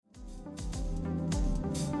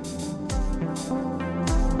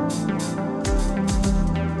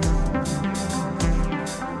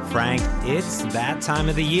Frank. It's that time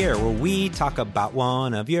of the year where we talk about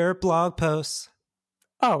one of your blog posts.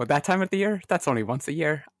 Oh, that time of the year? That's only once a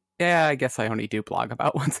year. Yeah, I guess I only do blog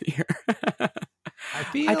about once a year.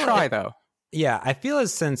 I try, though. Yeah, I feel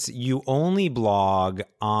as since you only blog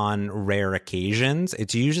on rare occasions,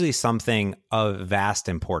 it's usually something of vast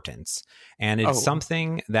importance. And it's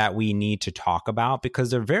something that we need to talk about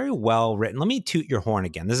because they're very well written. Let me toot your horn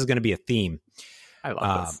again. This is going to be a theme. I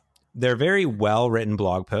love this. They're very well written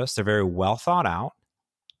blog posts. They're very well thought out.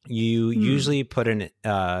 You usually put in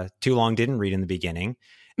too long didn't read in the beginning,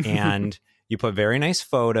 and you put very nice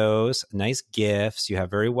photos, nice GIFs. You have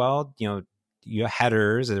very well, your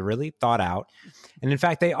headers are really thought out. And in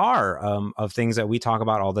fact, they are of things that we talk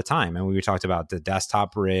about all the time. And we talked about the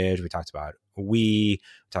desktop bridge. We talked about we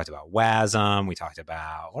talked about WASM. We talked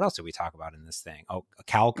about, what else did we talk about in this thing? Oh,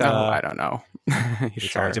 Calca. No, I don't know. We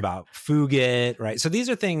talked about Fugit, right? So these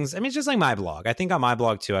are things, I mean, it's just like my blog. I think on my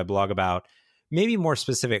blog too, I blog about maybe more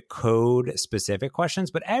specific code specific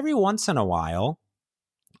questions, but every once in a while,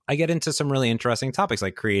 I get into some really interesting topics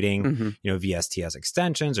like creating, VSTS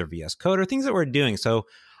extensions or VS Code or things that we're doing. So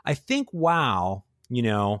I think, wow,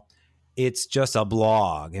 it's just a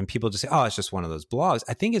blog and people just say, oh, it's just one of those blogs.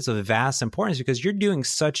 I think it's of vast importance because you're doing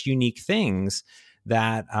such unique things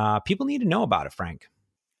that people need to know about it, Frank.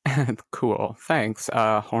 Cool. Thanks.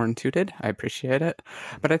 Horn tooted. I appreciate it.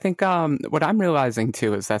 But I think what I'm realizing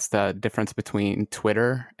too is that's the difference between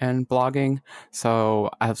Twitter and blogging. So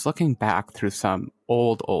I was looking back through some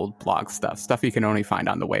old blog stuff you can only find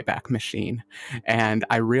on the Wayback Machine. And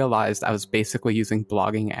I realized I was basically using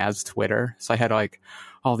blogging as Twitter. So I had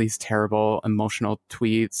all these terrible emotional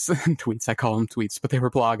tweets. I call them tweets, but they were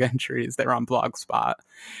blog entries. They were on Blogspot.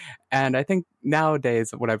 And I think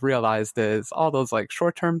nowadays what I've realized is all those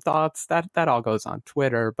short-term thoughts, that all goes on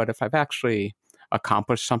Twitter. But if I've actually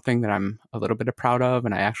accomplished something that I'm a little bit proud of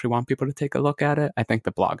and I actually want people to take a look at it, I think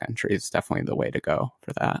the blog entry is definitely the way to go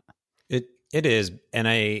for that. It is. And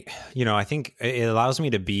I think it allows me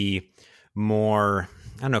to be more,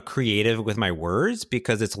 creative with my words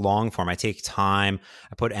because it's long form. I take time,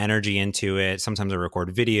 I put energy into it. Sometimes I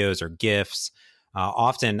record videos or GIFs.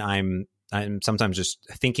 Often I'm sometimes just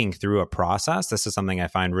thinking through a process. This is something I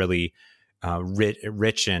find really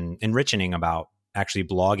rich and enriching about actually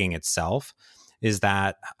blogging itself, is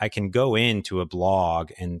that I can go into a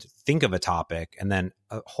blog and think of a topic and then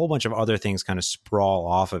a whole bunch of other things kind of sprawl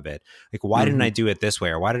off of it. Like, why didn't I do it this way?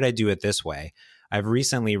 Or why did I do it this way? I've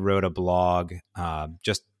recently wrote a blog.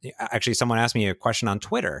 Actually, someone asked me a question on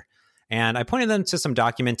Twitter and I pointed them to some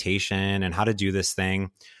documentation and how to do this thing.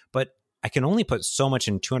 But I can only put so much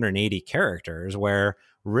in 280 characters where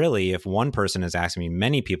really if one person is asking me,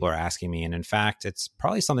 many people are asking me. And in fact, it's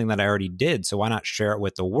probably something that I already did. So why not share it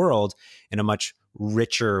with the world in a much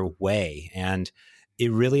richer way? And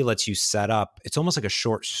it really lets you set up, it's almost like a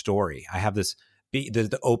short story. I have this,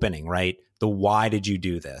 the opening, right? The why did you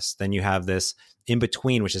do this? Then you have this in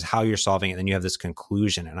between, which is how you're solving it. Then you have this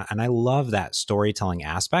conclusion. And I love that storytelling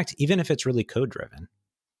aspect, even if it's really code driven.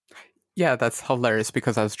 Yeah, that's hilarious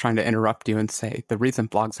because I was trying to interrupt you and say the reason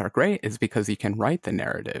blogs are great is because you can write the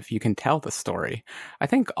narrative, you can tell the story. I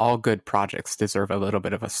think all good projects deserve a little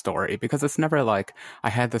bit of a story because it's never like I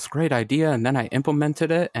had this great idea and then I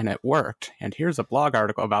implemented it and it worked and here's a blog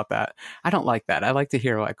article about that. I don't like that. I like to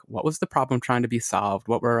hear what was the problem trying to be solved?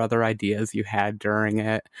 What were other ideas you had during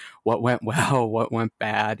it? What went well? What went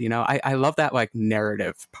bad? I love that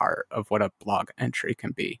narrative part of what a blog entry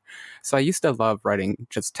can be. So I used to love writing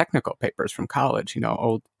just technical papers from college,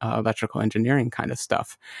 old electrical engineering kind of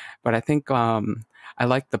stuff. But I think I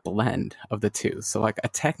like the blend of the two. So a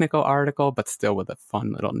technical article, but still with a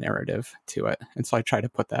fun little narrative to it. And so I try to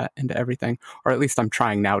put that into everything, or at least I'm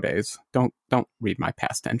trying nowadays. Don't read my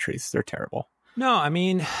past entries. They're terrible. No, I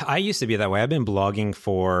mean, I used to be that way. I've been blogging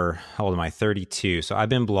for, how old am I? 32. So I've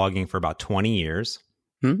been blogging for about 20 years.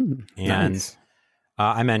 And nice.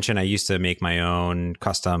 I mentioned I used to make my own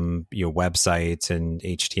custom websites and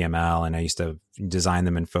HTML, and I used to design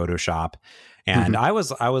them in Photoshop. And I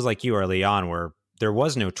was like you early on, where there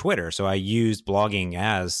was no Twitter, so I used blogging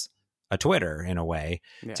as a Twitter in a way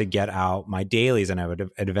to get out my dailies, and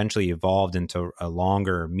it eventually evolved into a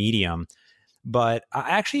longer medium. But I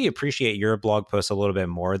actually appreciate your blog posts a little bit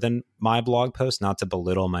more than my blog posts, not to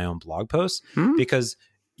belittle my own blog posts, because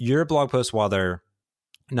your blog posts, while they're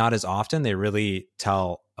not as often, they really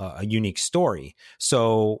tell a unique story.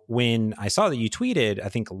 So when I saw that you tweeted, I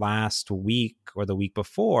think last week or the week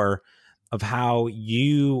before, of how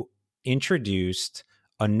you introduced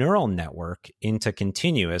a neural network into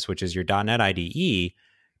Continuous, which is your .NET IDE,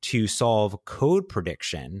 to solve code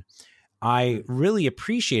prediction, I really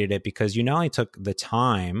appreciated it because you not only took the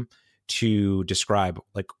time to describe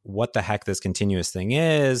like what the heck this continuous thing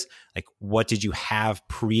is, like what did you have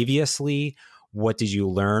previously, what did you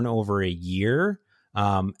learn over a year,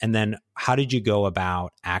 and then how did you go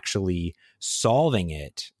about actually solving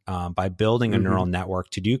it by building a neural network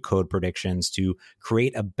to do code predictions to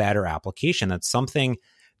create a better application. That's something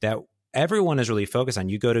that everyone is really focused on.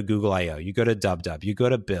 You go to Google I/O, you go to DubDub, you go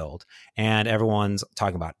to Build, and everyone's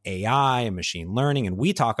talking about AI and machine learning. And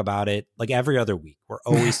we talk about it like every other week. We're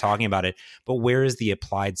always talking about it. But where is the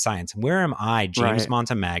applied science? And where am I, James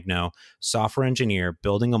Montemagno, software engineer,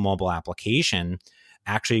 building a mobile application,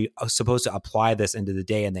 actually supposed to apply this into the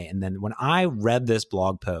day and day? And then when I read this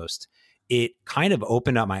blog post, it kind of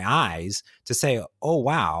opened up my eyes to say, oh,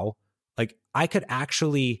 wow, like I could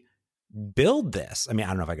actually build this. I mean, I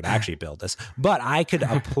don't know if I could actually build this, but I could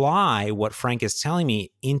apply what Frank is telling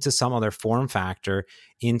me into some other form factor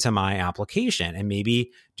into my application and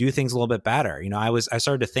maybe do things a little bit better. You know, I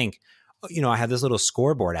started to think, you know, I had this little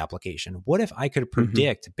scoreboard application. What if I could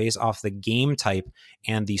predict based off the game type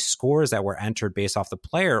and the scores that were entered based off the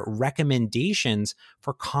player, recommendations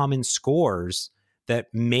for common scores that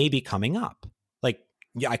may be coming up? Like,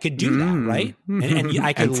 yeah, I could do that, right? And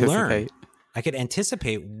I could learn. I could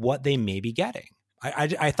anticipate what they may be getting.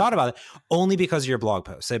 I thought about it only because of your blog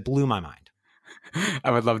post. It blew my mind.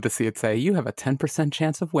 I would love to see it say, you have a 10%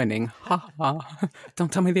 chance of winning. Ha ha.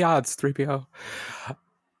 Don't tell me the odds, 3PO.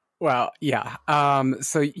 Well, yeah.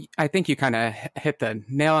 So I think you kind of hit the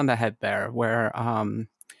nail on the head there where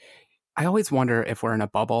I always wonder if we're in a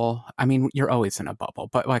bubble. I mean, you're always in a bubble,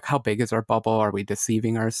 but like how big is our bubble? Are we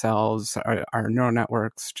deceiving ourselves? Are neural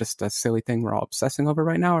networks just a silly thing we're all obsessing over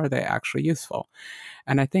right now? Or are they actually useful?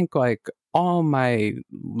 And I think like all my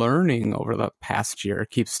learning over the past year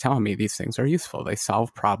keeps telling me these things are useful. They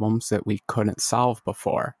solve problems that we couldn't solve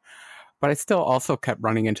before. But I still also kept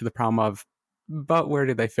running into the problem of, but where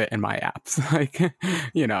do they fit in my apps? Like,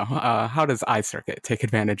 you know, how does iCircuit take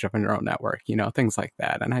advantage of a neural network? You know, things like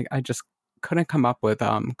that. And I just couldn't come up with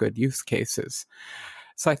good use cases.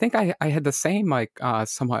 So I think I had the same like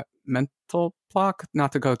somewhat mental block,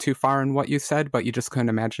 not to go too far in what you said, but you just couldn't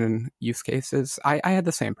imagine use cases. I had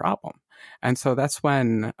the same problem. And so that's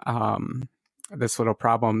when this little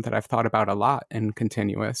problem that I've thought about a lot in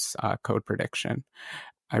continuous code prediction,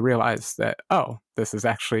 I realized that, oh, this is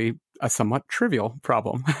actually a somewhat trivial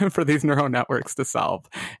problem for these neural networks to solve.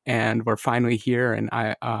 And we're finally here in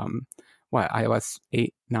iOS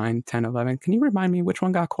 8, 9, 10, 11. Can you remind me which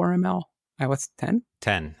one got Core ML? iOS 10?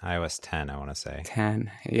 10. iOS 10, I want to say. 10,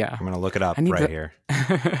 yeah. I'm going to look it up right here.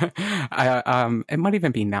 It might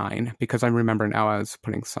even be 9 because I remember now I was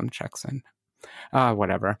putting some checks in.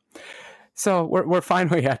 Whatever. So we're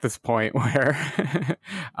finally at this point where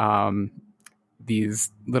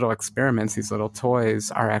these little experiments, these little toys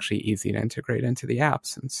are actually easy to integrate into the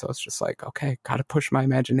apps. And so it's just like, okay, got to push my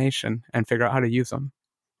imagination and figure out how to use them.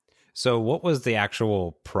 So what was the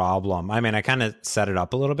actual problem? I mean, I kind of set it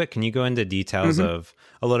up a little bit. Can you go into details of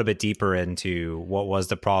a little bit deeper into what was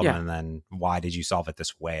the problem and then why did you solve it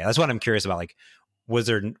this way? That's what I'm curious about. Like, was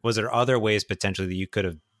there other ways potentially that you could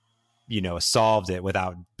have, you know, solved it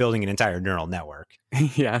without building an entire neural network?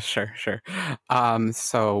 Yeah, sure.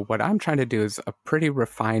 So what I'm trying to do is a pretty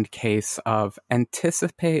refined case of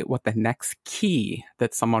anticipate what the next key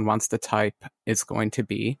that someone wants to type is going to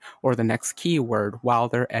be, or the next keyword while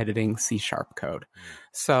they're editing C# code.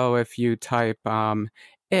 So if you type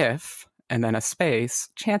if and then a space,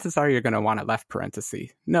 chances are you're going to want a left parenthesis.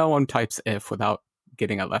 No one types if without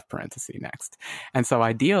getting a left parenthesis next. And so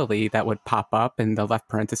ideally that would pop up and the left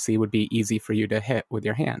parenthesis would be easy for you to hit with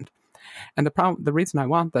your hand. And the reason I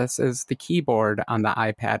want this is the keyboard on the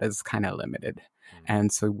iPad is kind of limited.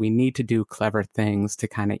 And so we need to do clever things to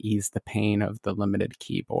kind of ease the pain of the limited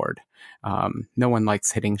keyboard. No one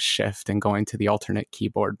likes hitting shift and going to the alternate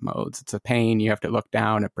keyboard modes. It's a pain. You have to look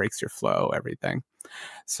down. It breaks your flow, everything.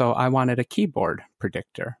 So I wanted a keyboard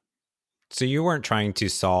predictor. So you weren't trying to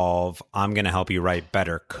solve, I'm going to help you write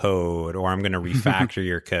better code or I'm going to refactor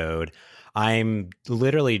your code. I'm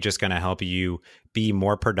literally just going to help you be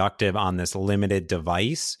more productive on this limited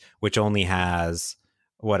device, which only has,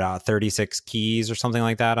 36 keys or something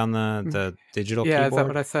like that on the digital keyboard? Yeah, is that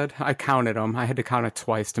what I said? I counted them. I had to count it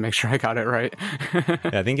twice to make sure I got it right.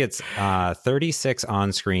 I think it's 36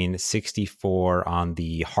 on screen, 64 on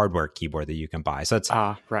the hardware keyboard that you can buy. So it's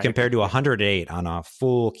compared to 108 on a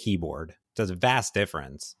full keyboard. So it's a vast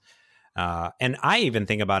difference. And I even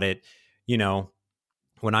think about it, you know,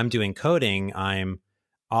 when I'm doing coding, I'm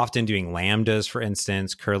often doing lambdas, for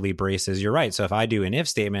instance, curly braces. You're right. So if I do an if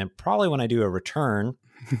statement, probably when I do a return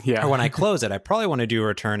Yeah. or when I close it, I probably want to do a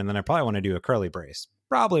return, and then I probably want to do a curly brace.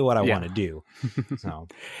 Probably what I want to do. So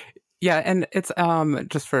Yeah, and it's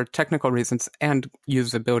just for technical reasons and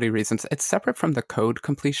usability reasons, it's separate from the code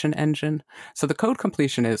completion engine. So the code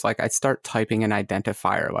completion is like I start typing an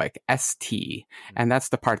identifier like ST, and that's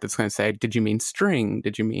the part that's going to say, did you mean string?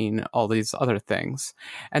 Did you mean all these other things?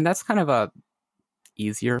 And that's kind of a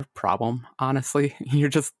easier problem, honestly. You're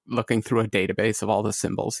just looking through a database of all the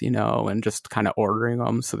symbols, and just kind of ordering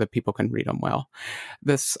them so that people can read them well.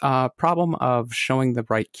 This problem of showing the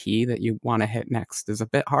right key that you want to hit next is a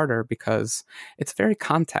bit harder because it's very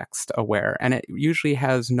context aware, and it usually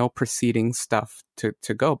has no preceding stuff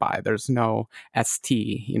to go by. There's no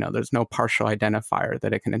ST, there's no partial identifier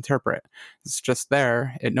that it can interpret. It's just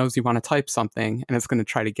there. It knows you want to type something, and it's going to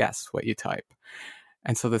try to guess what you type.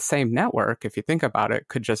 And so the same network, if you think about it,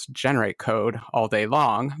 could just generate code all day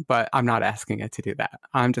long, but I'm not asking it to do that.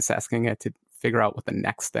 I'm just asking it to figure out what the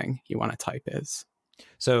next thing you want to type is.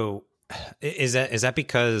 So is that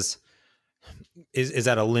because is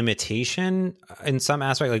that a limitation in some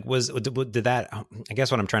aspect? Like did that, I guess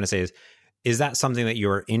what I'm trying to say is that something that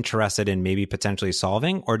you're interested in maybe potentially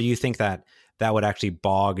solving? Or do you think that would actually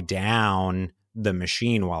bog down the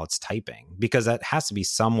machine while it's typing? Because that has to be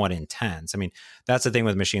somewhat intense. I mean, that's the thing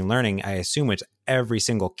with machine learning. I assume it's every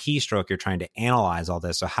single keystroke you're trying to analyze all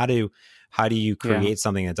this. So how do you create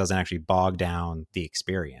something that doesn't actually bog down the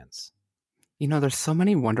experience? There's so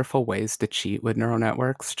many wonderful ways to cheat with neural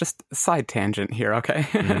networks. Just a side tangent here, okay?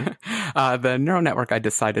 Mm-hmm. The neural network I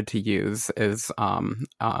decided to use is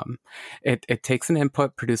it takes an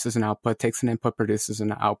input, produces an output, takes an input, produces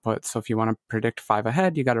an output. So if you want to predict 5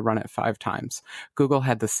 ahead, you got to run it 5 times. Google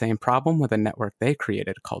had the same problem with a network they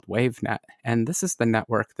created called WaveNet. And this is the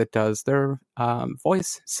network that does their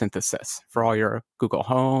voice synthesis for all your Google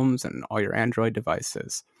Homes and all your Android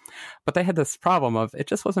devices. But they had this problem of it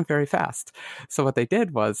just wasn't very fast. So what they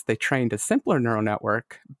did was they trained a simpler neural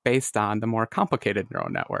network based on the more complicated neural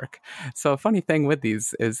network. So a funny thing with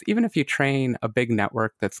these is even if you train a big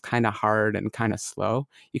network that's kind of hard and kind of slow,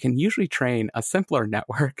 you can usually train a simpler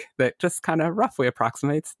network that just kind of roughly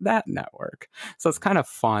approximates that network. So it's kind of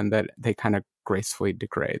fun that they kind of gracefully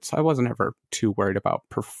degrade. So I wasn't ever too worried about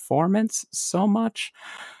performance so much.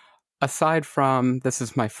 Aside from this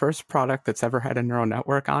is my first product that's ever had a neural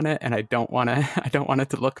network on it, and I don't want it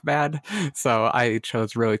to look bad. So I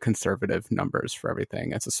chose really conservative numbers for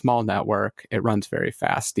everything. It's a small network. It runs very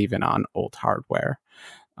fast, even on old hardware.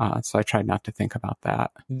 So I tried not to think about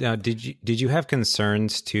that. Now, did you have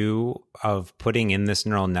concerns too of putting in this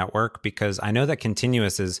neural network? Because I know that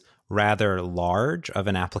continuous is rather large of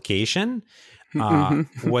an application.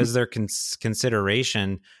 Was there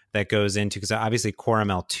consideration that goes into, because obviously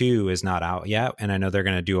CoreML 2 is not out yet, and I know they're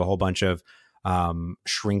going to do a whole bunch of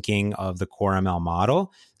shrinking of the CoreML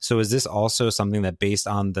model. So is this also something that based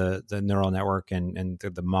on the neural network and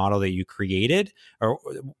the model that you created, or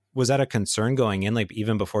was that a concern going in, like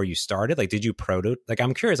even before you started? Like, did you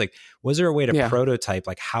I'm curious, like, was there a way to prototype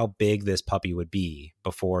like how big this puppy would be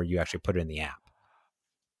before you actually put it in the app?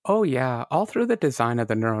 Oh, yeah. All through the design of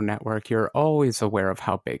the neural network, you're always aware of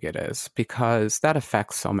how big it is because that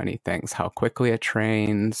affects so many things. How quickly it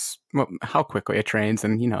trains, and,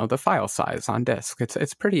 the file size on disk.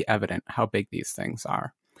 It's pretty evident how big these things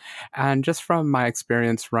are. And just from my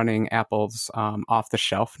experience running Apple's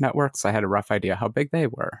off-the-shelf networks, I had a rough idea how big they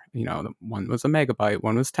were. One was a megabyte,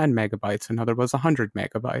 one was 10 megabytes, another was 100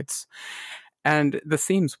 megabytes. And this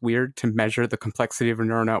seems weird to measure the complexity of a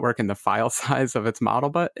neural network in the file size of its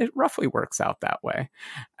model, but it roughly works out that way.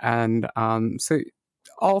 And so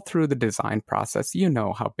all through the design process,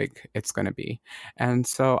 how big it's going to be. And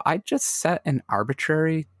so I just set an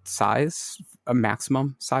arbitrary size, a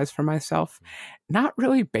maximum size for myself, not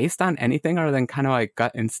really based on anything other than kind of like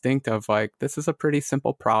gut instinct of like, this is a pretty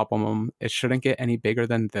simple problem. It shouldn't get any bigger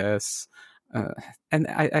than this. And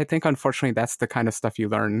I think, unfortunately, that's the kind of stuff you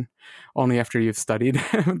learn only after you've studied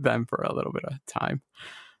them for a little bit of time.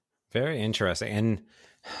 Very interesting. And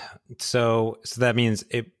so that means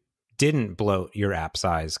it didn't bloat your app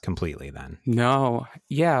size completely then? No.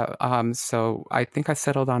 Yeah. So I think I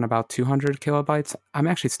settled on about 200 kilobytes. I'm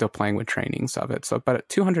actually still playing with trainings of it. But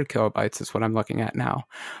 200 kilobytes is what I'm looking at now.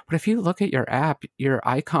 But if you look at your app, your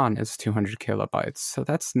icon is 200 kilobytes. So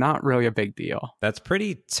that's not really a big deal. That's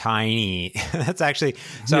pretty tiny. That's actually,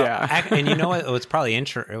 so, yeah. And you know what? It was probably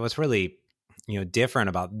it was really, different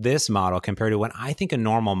about this model compared to when I think a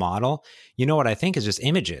normal model, what I think is just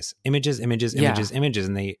images, and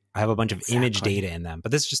I have a bunch of image data in them,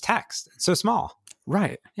 but this is just text. It's so small.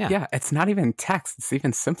 Right. Yeah. Yeah, it's not even text. It's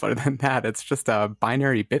even simpler than that. It's just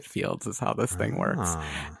binary bit fields is how this thing works.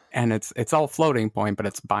 And it's all floating point, but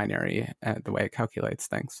it's binary the way it calculates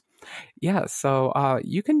things. Yeah, so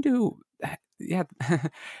you can do yeah.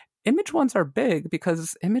 Image ones are big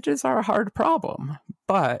because images are a hard problem.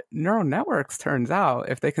 But neural networks, turns out,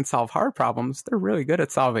 if they can solve hard problems, they're really good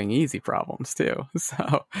at solving easy problems too.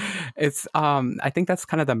 So it's I think that's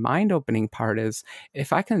kind of the mind-opening part is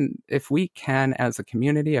if we can as a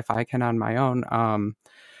community, if I can on my own,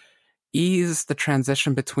 ease the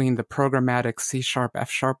transition between the programmatic C#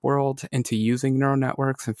 F# world into using neural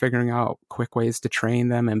networks and figuring out quick ways to train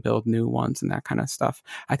them and build new ones and that kind of stuff.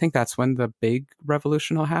 I think that's when the big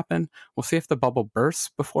revolution will happen. We'll see if the bubble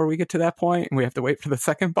bursts before we get to that point and we have to wait for the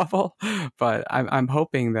second bubble. But I'm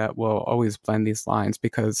hoping that we'll always blend these lines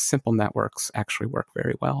because simple networks actually work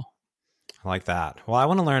very well. I like that. Well, I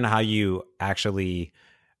want to learn how you actually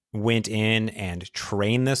went in and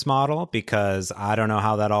trained this model because I don't know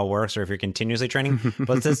how that all works or if you're continuously training.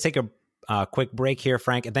 But let's take a quick break here,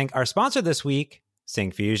 Frank, and thank our sponsor this week,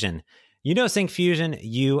 Syncfusion. You know Syncfusion,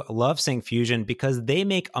 you love Syncfusion because they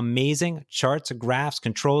make amazing charts, graphs,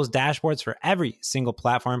 controls, dashboards for every single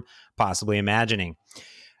platform possibly imagining.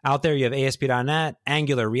 Out there, you have ASP.NET,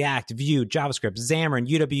 Angular, React, Vue, JavaScript, Xamarin,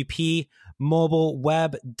 UWP, mobile,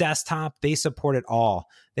 web, desktop. They support it all.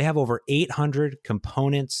 They have over 800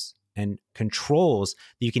 components and controls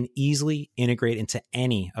that you can easily integrate into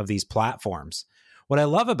any of these platforms. What I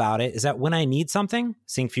love about it is that when I need something,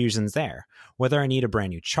 Syncfusion's there. Whether I need a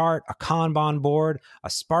brand new chart, a Kanban board, a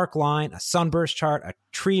Spark line, a Sunburst chart, a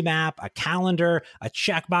tree map, a calendar, a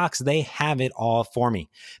checkbox, they have it all for me.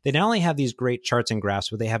 They not only have these great charts and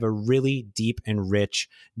graphs, but they have a really deep and rich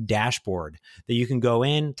dashboard that you can go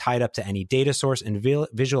in, tie it up to any data source, and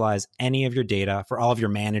visualize any of your data for all of your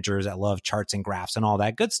managers that love charts and graphs and all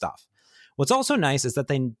that good stuff. What's also nice is that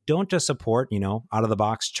they don't just support, out of the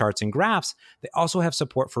box charts and graphs, they also have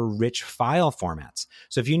support for rich file formats.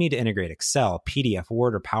 So if you need to integrate Excel, PDF,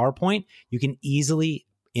 Word, or PowerPoint, you can easily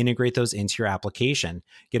integrate those into your application.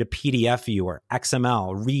 Get a PDF viewer,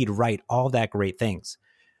 XML, read, write, all that great things.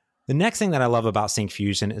 The next thing that I love about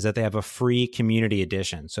Syncfusion is that they have a free community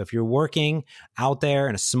edition. So if you're working out there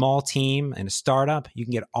in a small team, in a startup, you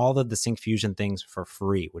can get all of the Syncfusion things for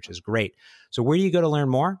free, which is great. So where do you go to learn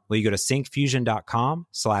more? Well, you go to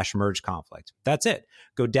syncfusion.com/mergeconflict. That's it.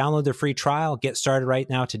 Go download the free trial. Get started right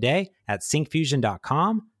now today at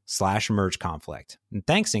syncfusion.com/mergeconflict. And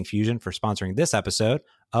thanks, Syncfusion, for sponsoring this episode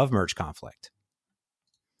of Merge Conflict.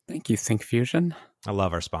 Thank you, Syncfusion. I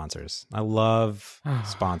love our sponsors. I love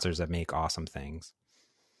sponsors that make awesome things.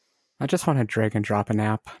 I just want to drag and drop an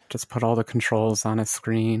app. Just put all the controls on a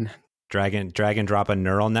screen. Drag and drop a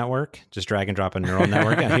neural network. Just drag and drop a neural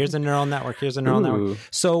network. Yeah, here's a neural network. Here's a neural network.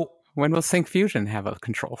 So when will Syncfusion have a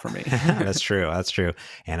control for me? That's true. That's true.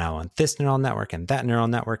 And I want this neural network and that neural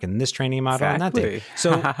network and this training model and that thing.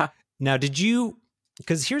 So now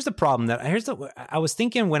because here's the problem I was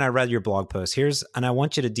thinking when I read your blog post, and I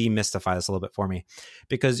want you to demystify this a little bit for me,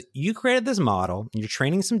 because you created this model, you're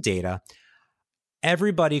training some data.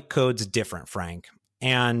 Everybody codes different, Frank.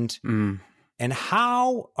 And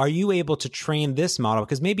how are you able to train this model?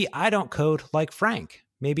 Because maybe I don't code like Frank.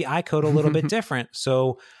 Maybe I code a little bit different.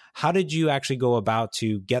 So how did you actually go about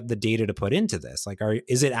to get the data to put into this? Like,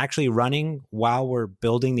 is it actually running while we're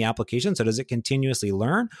building the application? So does it continuously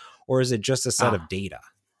learn, or is it just a set of data?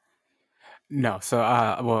 No. So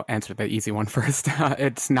we'll answer the easy one first.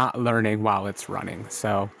 It's not learning while it's running.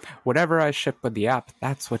 So whatever I ship with the app,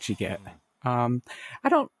 that's what you get. I've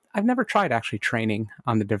never tried actually training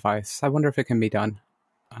on the device. I wonder if it can be done.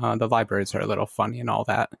 The libraries are a little funny and all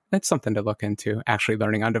that. It's something to look into. Actually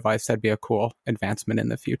learning on device, that'd be a cool advancement in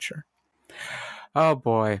the future. Oh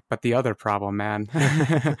boy, but the other problem, man.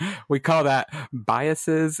 We call that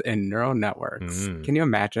biases in neural networks. Can you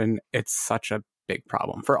imagine? It's such a big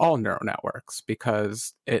problem for all neural networks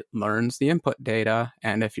because it learns the input data.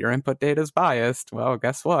 And if your input data is biased, well,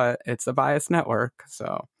 guess what? It's a biased network.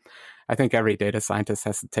 So I think every data scientist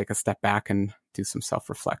has to take a step back and do some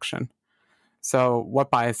self-reflection. So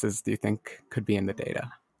what biases do you think could be in the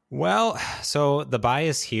data? Well, so the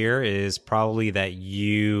bias here is probably that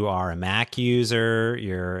you are a Mac user,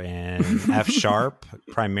 you're an F#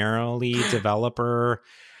 primarily developer.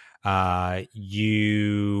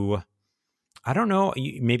 I don't know,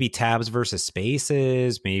 maybe tabs versus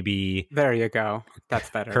spaces, maybe. There you go.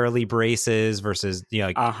 That's better. Curly braces versus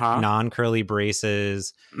non-curly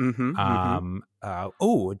braces.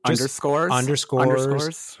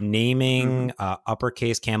 Underscores, naming,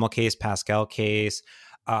 uppercase, camel case, Pascal case.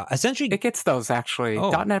 Essentially, It gets those, actually.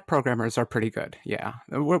 Oh. .NET programmers are pretty good. Yeah.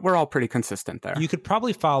 We're all pretty consistent there. You could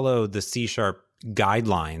probably follow the C#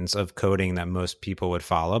 guidelines of coding that most people would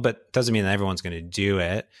follow, but doesn't mean that everyone's going to do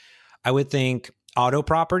it. I would think auto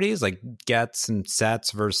properties like gets and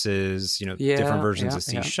sets versus, different versions of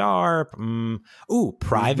C#.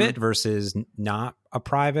 Private versus not a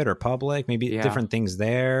private or public, maybe different things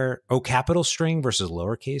there. Capital string versus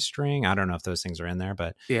lowercase string. I don't know if those things are in there,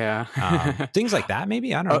 but things like that,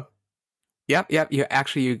 maybe. I don't know. Yep.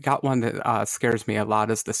 You got one that scares me a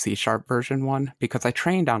lot, is the C# version one, because I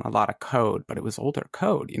trained on a lot of code, but it was older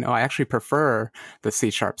code. I actually prefer the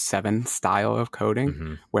C# 7 style of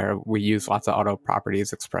coding, where we use lots of auto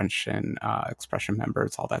properties, expression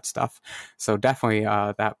members, all that stuff. So definitely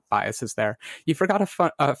that bias is there. You forgot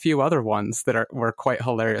a few other ones that were quite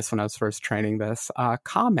hilarious when I was first training this.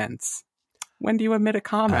 Comments. When do you omit a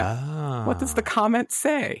comment? What does the comment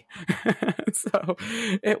say? So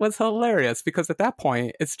it was hilarious, because at that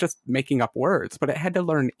point, it's just making up words, but it had to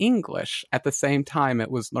learn English at the same time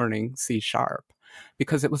it was learning C#,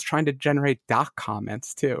 because it was trying to generate doc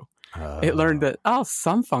comments too. It learned that,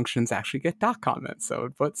 some functions actually get doc comments. So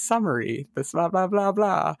it put summary, this blah, blah, blah,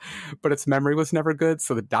 blah. But its memory was never good.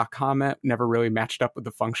 So the doc comment never really matched up with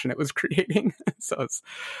the function it was creating. So it's,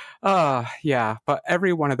 but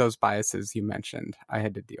every one of those biases you mentioned, I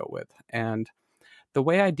had to deal with. And the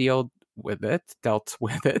way I dealt with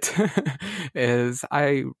it is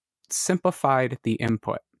I simplified the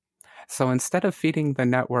input. So instead of feeding the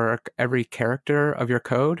network every character of your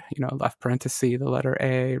code, left parenthesis, the letter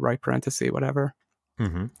A, right parenthesis, whatever,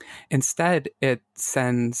 instead it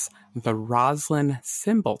sends the Roslyn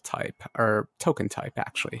symbol type, or token type,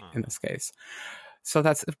 actually, in this case. So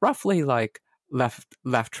that's roughly like left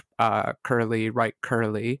curly, right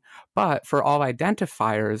curly, but for all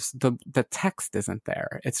identifiers, the text isn't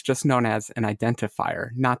there. It's just known as an identifier,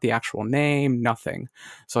 not the actual name, nothing.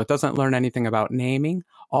 So it doesn't learn anything about naming.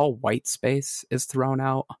 All white space is thrown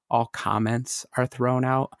out. All comments are thrown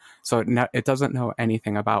out. So it doesn't know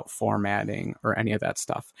anything about formatting or any of that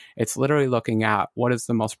stuff. It's literally looking at what is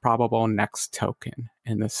the most probable next token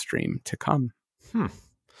in the stream to come.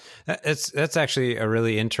 That's actually a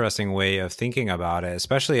really interesting way of thinking about it,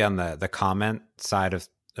 especially on the comment side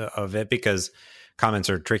of it, because comments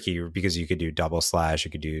are tricky, because you could do double slash,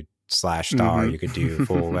 you could do slash star, you could do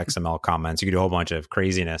full XML comments, you could do a whole bunch of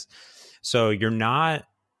craziness. So you're not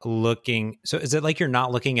looking. So is it like you're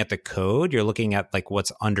not looking at the code? You're looking at like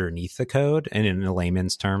what's underneath the code, and in a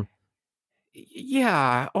layman's term?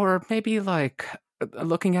 Yeah, or maybe like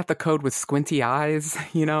looking at the code with squinty eyes,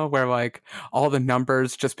 where like all the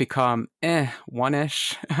numbers just become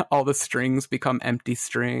one-ish, all the strings become empty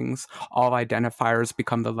strings, all identifiers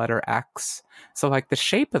become the letter X. So like the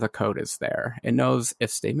shape of the code is there. It knows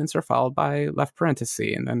if statements are followed by left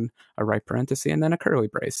parenthesis and then a right parenthesis and then a curly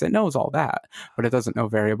brace. It knows all that, but it doesn't know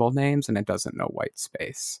variable names and it doesn't know white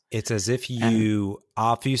space. It's as if you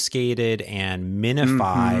obfuscated and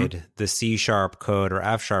minified the C# code or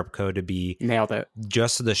F# code to be nailed it.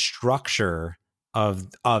 Just the structure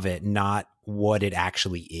of it, not what it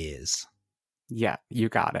actually is. Yeah, you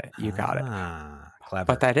got it. Clever.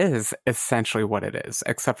 But that is essentially what it is,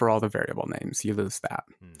 except for all the variable names. You lose that.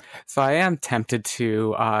 So I am tempted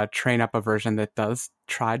to train up a version that does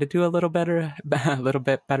try to do a little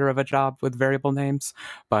bit better of a job with variable names.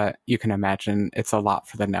 But you can imagine it's a lot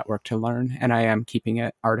for the network to learn. And I am keeping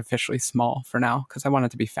it artificially small for now, because I want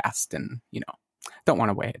it to be fast and, don't want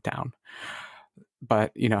to weigh it down.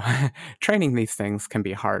 But, training these things can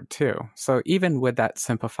be hard too. So even with that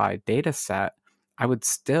simplified data set, I would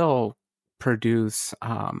still produce,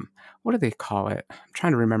 what do they call it? I'm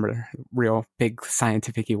trying to remember real big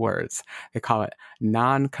scientific-y words. They call it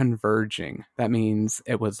non-converging. That means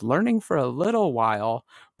it was learning for a little while,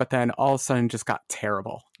 but then all of a sudden just got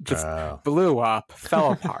terrible. Just blew up,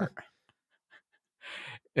 fell apart.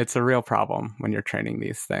 It's a real problem when you're training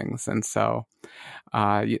these things. And so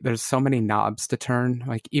there's so many knobs to turn.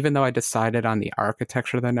 Like, even though I decided on the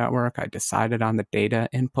architecture of the network, I decided on the data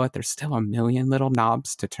input, there's still a million little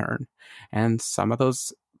knobs to turn. And some of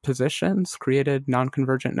those positions created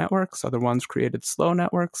non-convergent networks. Other ones created slow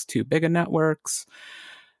networks, too big of networks.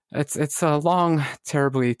 It's a long,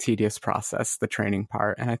 terribly tedious process, the training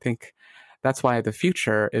part. And I think that's why the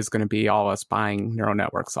future is going to be all us buying neural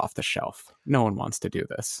networks off the shelf. No one wants to do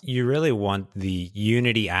this. You really want the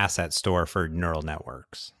Unity asset store for neural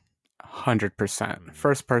networks. 100%.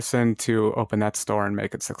 First person to open that store and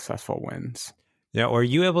make it successful wins. Yeah, or are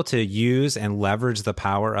you able to use and leverage the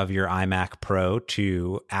power of your iMac Pro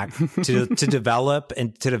to develop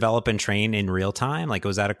and train in real time? Like,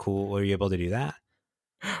 was that were you able to do that?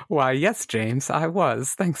 Why, yes, James, I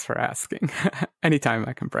was. Thanks for asking. Anytime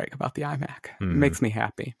I can brag about the iMac, it makes me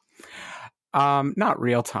happy. Not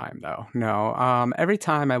real time though. No. Every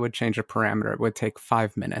time I would change a parameter, it would take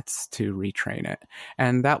 5 minutes to retrain it.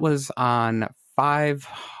 And that was on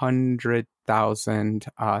 500,000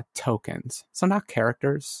 tokens. So not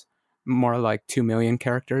characters, more like 2 million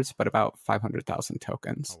characters, but about 500,000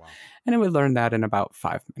 tokens. Oh, wow. And it would learn that in about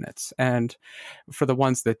 5 minutes. And for the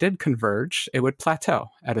ones that did converge, it would plateau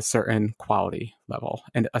at a certain quality level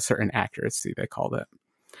and a certain accuracy, they called it.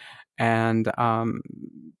 And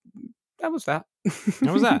that was that.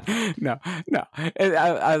 What was that? No.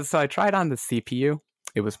 So I tried on the CPU.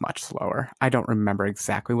 It was much slower. I don't remember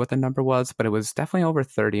exactly what the number was, but it was definitely over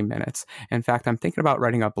 30 minutes. In fact, I'm thinking about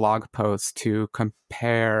writing a blog post to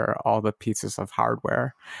compare all the pieces of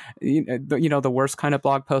hardware. The worst kind of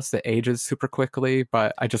blog post that ages super quickly,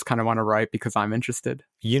 but I just kind of want to write because I'm interested.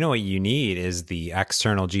 You know what you need is the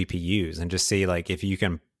external GPUs, and just see like if you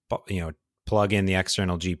can, plug in the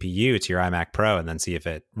external GPU to your iMac Pro and then see if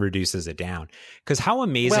it reduces it down. Because how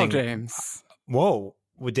amazing. Well, James. Whoa.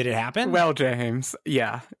 Did it happen? Well, James,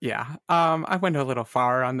 yeah. I went a little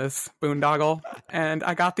far on this boondoggle, and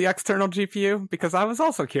I got the external GPU because I was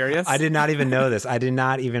also curious. I did not even know this. I did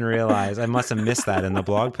not even realize. I must have missed that in the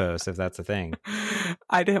blog post, if that's a thing.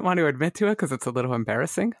 I didn't want to admit to it because it's a little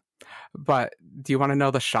embarrassing. But do you want to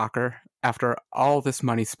know the shocker? After all this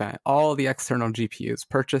money spent, all the external GPUs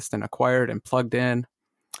purchased and acquired and plugged in,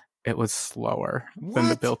 it was slower than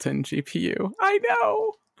the built-in GPU. I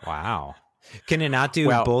know. Wow. Can it not do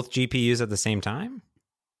both GPUs at the same time?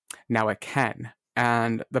 Now it can.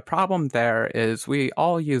 And the problem there is we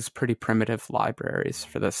all use pretty primitive libraries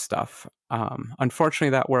for this stuff.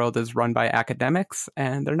 Unfortunately, that world is run by academics,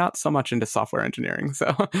 and they're not so much into software engineering.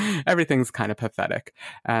 So everything's kind of pathetic.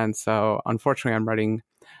 And so, unfortunately, I'm writing...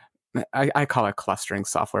 I call it clustering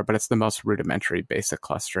software, but it's the most rudimentary basic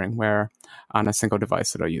clustering where on a single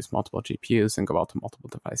device, it'll use multiple GPUs and go out to multiple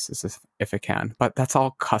devices if it can. But that's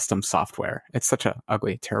all custom software. It's such an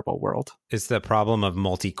ugly, terrible world. It's the problem of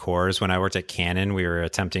multi-cores. When I worked at Canon, we were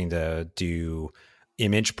attempting to do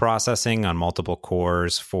image processing on multiple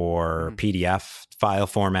cores for PDF file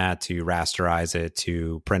format, to rasterize it,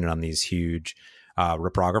 to print it on these huge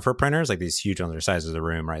reprographer printers, like these huge ones, the size of the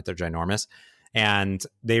room, right? They're ginormous. And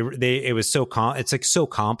it was it's like so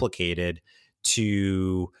complicated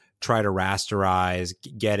to try to rasterize,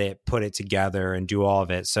 get it, put it together, and do all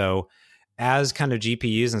of it. So as kind of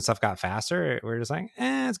GPUs and stuff got faster, we're just like,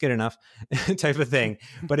 it's good enough type of thing.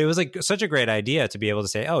 But it was like such a great idea to be able to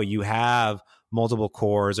say, oh, you have multiple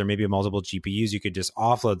cores or maybe multiple GPUs, you could just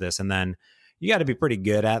offload this. And then you got to be pretty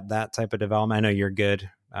good at that type of development. I know you're good,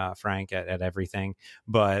 Frank, at everything,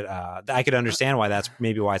 but I could understand why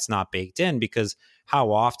it's not baked in, because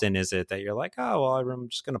how often is it that you're like, oh, well, I'm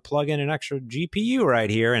just going to plug in an extra GPU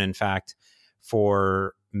right here. And in fact,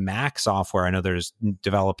 for Mac software, I know there's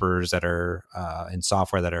developers that are in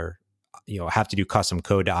software that are, have to do custom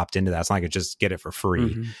code to opt into that. It's not like just get it for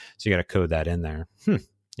free. Mm-hmm. So you got to code that in there.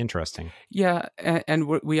 Interesting. Yeah, and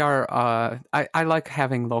we are, I like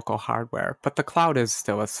having local hardware, but the cloud is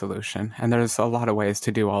still a solution, and there's a lot of ways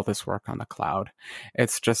to do all this work on the cloud.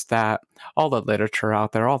 It's just that all the literature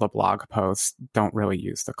out there, all the blog posts don't really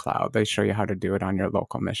use the cloud. They show you how to do it on your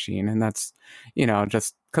local machine, and that's,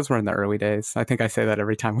 just because we're in the early days. I think I say that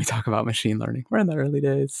every time we talk about machine learning. We're in the early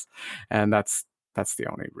days, and that's the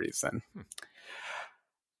only reason.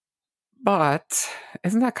 But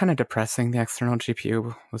isn't that kind of depressing? The external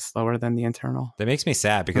GPU was slower than the internal. That makes me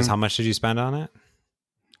sad, because how much did you spend on it?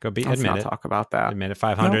 Let's not talk about that. Admit it.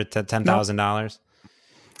 $500 to $10,000.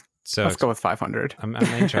 So let's go with 500. I'm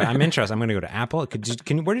interested. I'm going to go to Apple.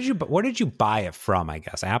 Where did you buy it from? I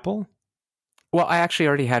guess Apple. Well, I actually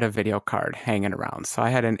already had a video card hanging around, so I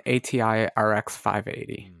had an ATI RX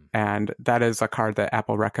 580. And that is a card that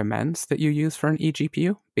Apple recommends that you use for an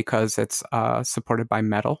eGPU because it's supported by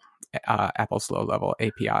Metal, Apple's low-level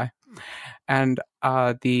API. And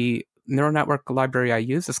the neural network library I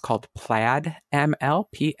use is called Plaid ML,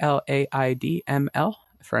 Plaid ML,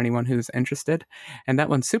 for anyone who's interested. And that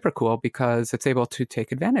one's super cool because it's able to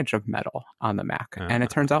take advantage of Metal on the Mac. And it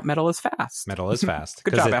turns out Metal is fast. Metal is fast.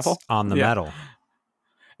 Good job, Apple. On the Metal.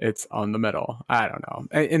 It's on the Metal. I don't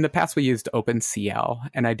know. In the past, we used OpenCL,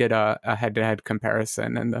 and I did a head-to-head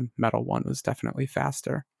comparison, and the Metal one was definitely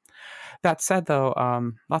faster. That said, though,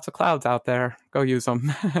 lots of clouds out there. Go use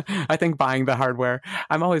them. I think buying the hardware,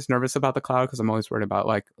 I'm always nervous about the cloud because I'm always worried about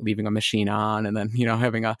like leaving a machine on and then,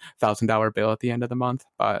 having a $1,000 bill at the end of the month.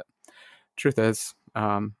 But truth is,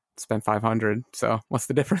 spend $500. So what's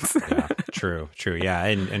the difference? Yeah. True. Yeah.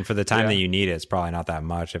 And for the time that you need it, it's probably not that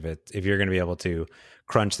much if you're going to be able to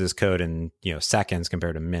crunch this code in, seconds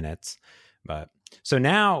compared to minutes. But so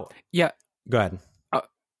now, Yeah. go ahead.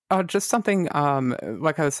 Just something,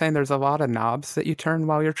 like I was saying, there's a lot of knobs that you turn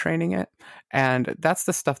while you're training it. And that's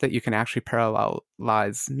the stuff that you can actually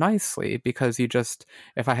parallelize nicely, because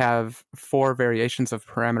if I have 4 variations of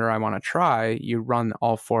parameter I want to try, you run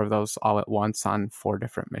all 4 of those all at once on 4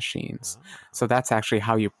 different machines. So that's actually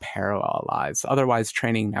how you parallelize. Otherwise,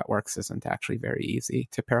 training networks isn't actually very easy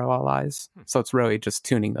to parallelize. So it's really just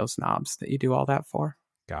tuning those knobs that you do all that for.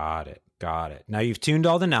 Got it. Now you've tuned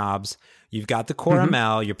all the knobs. You've got the core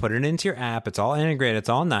ML. You're putting it into your app. It's all integrated. It's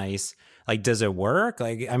all nice. Like, does it work?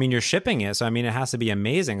 Like, I mean, you're shipping it. So, I mean, it has to be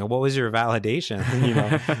amazing. What was your validation?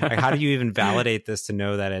 Like, how do you even validate this to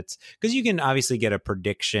know that because you can obviously get a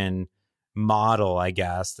prediction model, I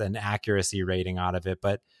guess, an accuracy rating out of it.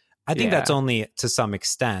 But I think that's only to some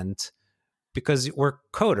extent, because we're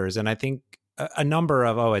coders. And I think a number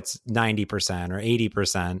of, it's 90% or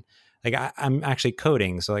 80%. Like, I'm actually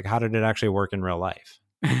coding. So, like, how did it actually work in real life?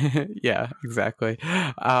 Yeah, exactly.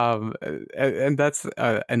 And that's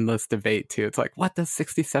an endless debate too. It's like, what does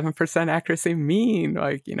 67% accuracy mean?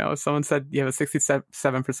 Like, someone said you have a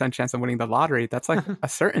 67% chance of winning the lottery. That's like a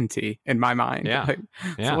certainty in my mind. Yeah. Like,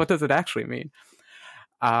 so what does it actually mean?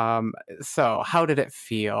 So how did it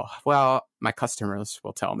feel? Well, my customers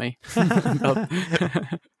will tell me.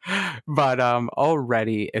 But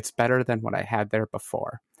already it's better than what I had there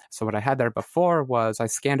before. So what I had there before was I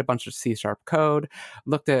scanned a bunch of C# code,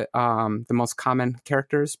 looked at the most common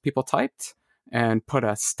characters people typed, and put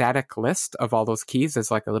a static list of all those keys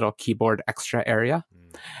as like a little keyboard extra area.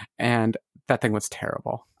 And that thing was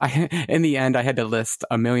terrible. In the end, I had to list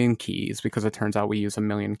 1 million keys, because it turns out we use 1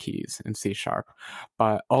 million keys in C#.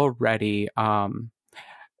 But already,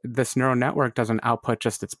 this neural network doesn't output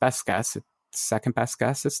just its best guess, its second best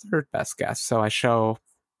guess, its third best guess. So I show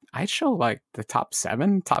like the top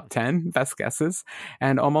 7, top 10 best guesses,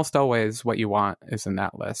 and almost always what you want is in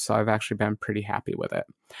that list. So I've actually been pretty happy with it.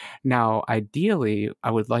 Now, ideally,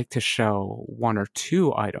 I would like to show 1 or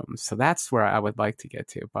 2 items. So that's where I would like to get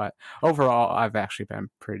to. But overall, I've actually been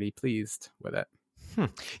pretty pleased with it.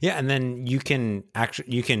 Yeah, and then you can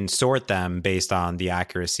sort them based on the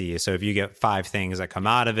accuracy. So if you get 5 things that come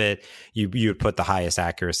out of it, you would put the highest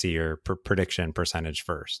accuracy or prediction percentage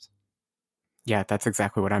first. Yeah, that's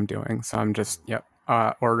exactly what I'm doing. So I'm just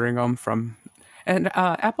ordering them from, and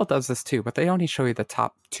Apple does this too, but they only show you the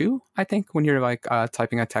top 2. I think when you're like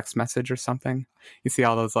typing a text message or something, you see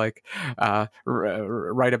all those like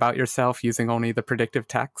write about yourself using only the predictive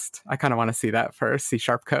text. I kind of want to see that for C#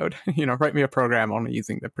 code. Write me a program only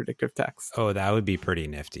using the predictive text. Oh, that would be pretty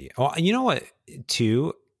nifty. Oh, you know what?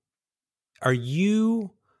 Too, are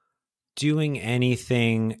you doing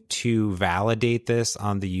anything to validate this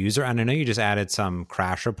on the user? And I know you just added some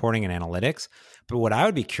crash reporting and analytics, but what I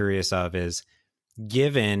would be curious of is,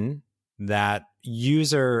 given that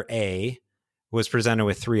user A was presented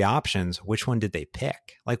with 3 options, which one did they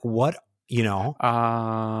pick? Like, what,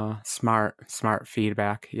 smart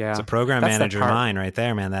feedback. Yeah. It's a program manager mind right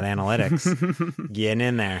there, man. That analytics getting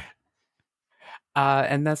in there.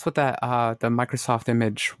 And that's what the Microsoft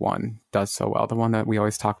Image one does so well. The one that we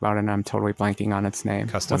always talk about, and I'm totally blanking on its name.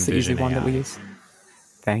 Custom What's the Vision easy one AI. that we use?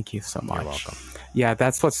 Thank you so much. You're welcome. Yeah,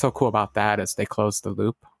 that's what's so cool about that, is they close the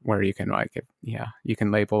loop where you can you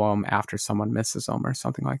can label them after someone misses them or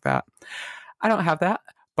something like that. I don't have that,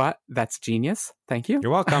 but that's genius. Thank you.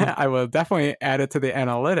 You're welcome. I will definitely add it to the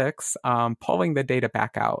analytics. Pulling the data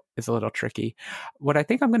back out is a little tricky. What I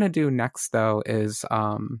think I'm going to do next, though, is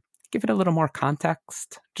give it a little more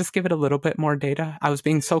context. Just give it a little bit more data. I was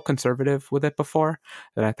being so conservative with it before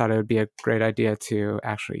that I thought it would be a great idea to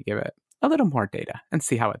actually give it a little more data and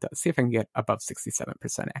see how it does. See if I can get above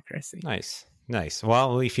 67% accuracy. Nice.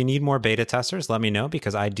 Well, if you need more beta testers, let me know,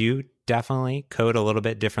 because I do definitely code a little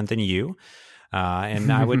bit different than you. And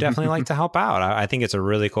I would definitely like to help out. I think it's a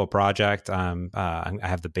really cool project. I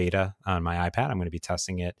have the beta on my iPad. I'm going to be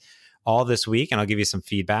testing it all this week, and I'll give you some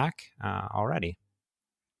feedback already.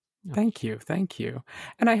 Thank you.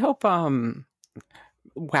 And I hope,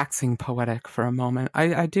 waxing poetic for a moment,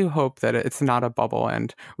 I do hope that it's not a bubble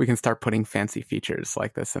and we can start putting fancy features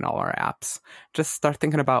like this in all our apps. Just start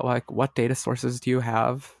thinking about, like, what data sources do you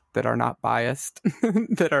have that are not biased,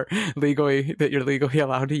 that you're legally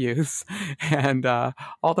allowed to use, and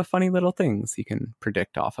all the funny little things you can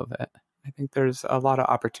predict off of it. I think there's a lot of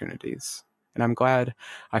opportunities. And I'm glad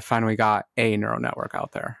I finally got a neural network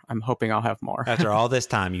out there. I'm hoping I'll have more. After all this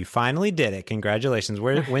time, you finally did it. Congratulations.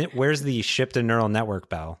 Where's the ship to neural network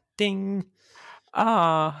bell? Ding.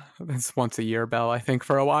 That's once a year bell, I think,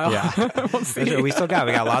 for a while. Yeah. We'll see. We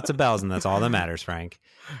got lots of bells, and that's all that matters, Frank.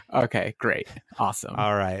 Okay, great. Awesome.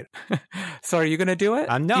 All right. So are you going to do it?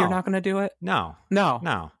 No. You're not going to do it? No.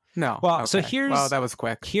 No. Well, so Okay. Well, that was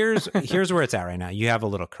quick. here's where it's at right now. You have a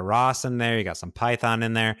little Keras in there. You got some Python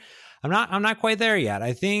in there. I'm not quite there yet.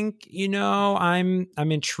 I think, I'm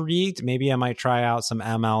intrigued. Maybe I might try out some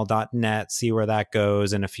ML.NET, see where that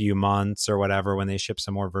goes in a few months or whatever when they ship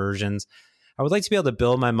some more versions. I would like to be able to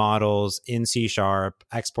build my models in C#,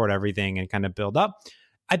 export everything, and kind of build up.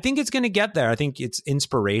 I think it's going to get there. I think it's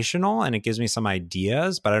inspirational and it gives me some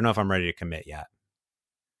ideas, but I don't know if I'm ready to commit yet.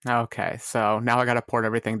 Okay, so now I got to port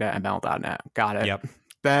everything to ML.NET. Got it. Yep.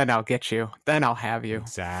 Then I'll get you. Then I'll have you.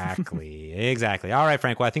 Exactly. All right,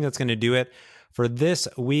 Frank. Well, I think that's going to do it for this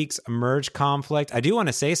week's Merge Conflict. I do want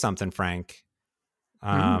to say something, Frank.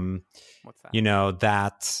 What's that?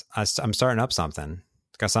 That I'm starting up something.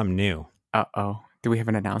 It's got something new. Uh-oh. Do we have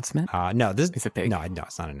an announcement? No, this is it big? No,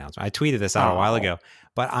 it's not an announcement. I tweeted this out a while ago,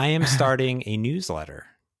 but I am starting a newsletter.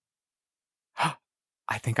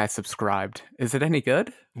 I think I subscribed. Is it any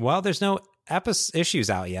good? Well, there's no issues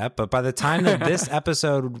out yet, but by the time that this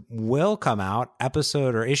episode will come out,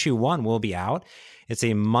 issue 1 will be out. It's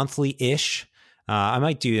a monthly-ish. I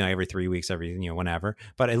might do every 3 weeks, whenever,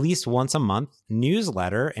 but at least once a month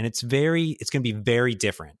newsletter, and it's going to be very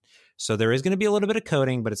different. So there is going to be a little bit of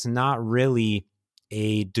coding, but it's not really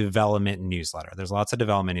a development newsletter. There's lots of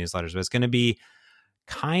development newsletters, but it's going to be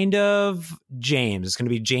kind of James. It's going to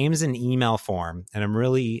be James in email form, and I'm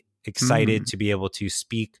really excited to be able to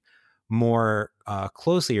speak more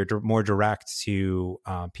closely or more direct to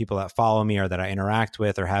people that follow me or that I interact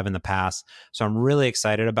with or have in the past. So I'm really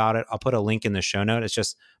excited about it. I'll put a link in the show note. It's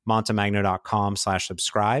just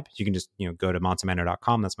montemagno.com/subscribe. You can just go to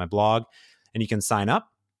montemagno.com. That's my blog, and you can sign up.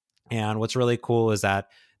 And what's really cool is that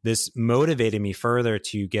this motivated me further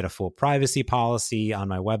to get a full privacy policy on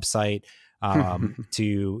my website,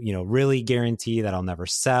 to really guarantee that I'll never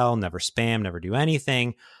sell, never spam, never do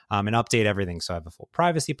anything, and update everything. So I have a full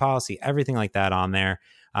privacy policy, everything like that on there.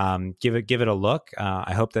 Give it a look.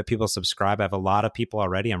 I hope that people subscribe. I have a lot of people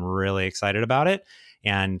already. I'm really excited about it,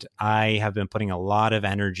 and I have been putting a lot of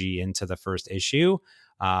energy into the first issue,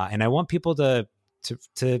 and I want people to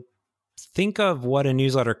think of what a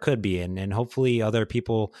newsletter could be, and hopefully other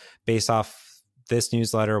people based off this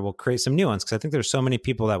newsletter will create some new ones, because I think there's so many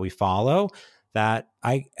people that we follow that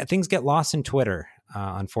things get lost in Twitter,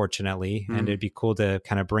 unfortunately, and it'd be cool to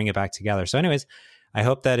kind of bring it back together. So anyways, I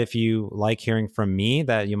hope that if you like hearing from me,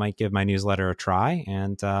 that you might give my newsletter a try,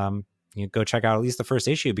 and go check out at least the first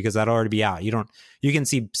issue, because that'll already be out. You can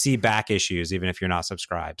see back issues even if you're not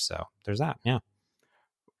subscribed. So there's that. Yeah.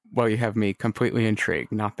 Well, you have me completely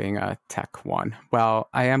intrigued, not being a tech one. Well,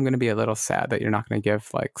 I am going to be a little sad that you're not going to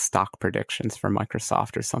give stock predictions for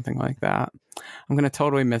Microsoft or something like that. I'm going to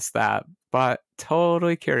totally miss that, but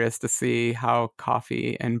totally curious to see how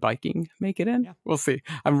coffee and biking make it in. Yeah. We'll see.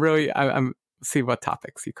 I'm see what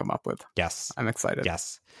topics you come up with. Yes. I'm excited.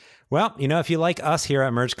 Yes. Well, if you like us here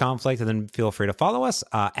at Merge Conflict, then feel free to follow us.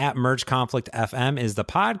 At Merge Conflict FM is the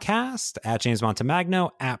podcast. At James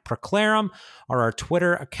Montemagno, at Proclarum are our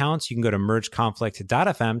Twitter accounts. You can go to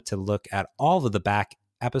mergeconflict.fm to look at all of the back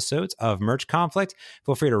episodes of Merge Conflict.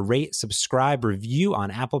 Feel free to rate, subscribe, review on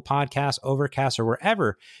Apple Podcasts, Overcast, or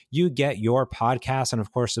wherever you get your podcasts. And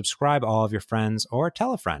of course, subscribe all of your friends or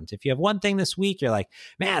tell a friend. If you have one thing this week, you're like,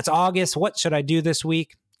 man, it's August. What should I do this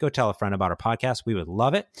week? Go tell a friend about our podcast. We would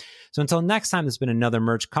love it. So until next time, this has been another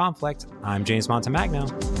Merge Conflict. I'm James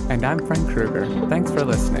Montemagno. And I'm Frank Krueger. Thanks for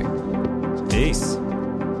listening. Peace.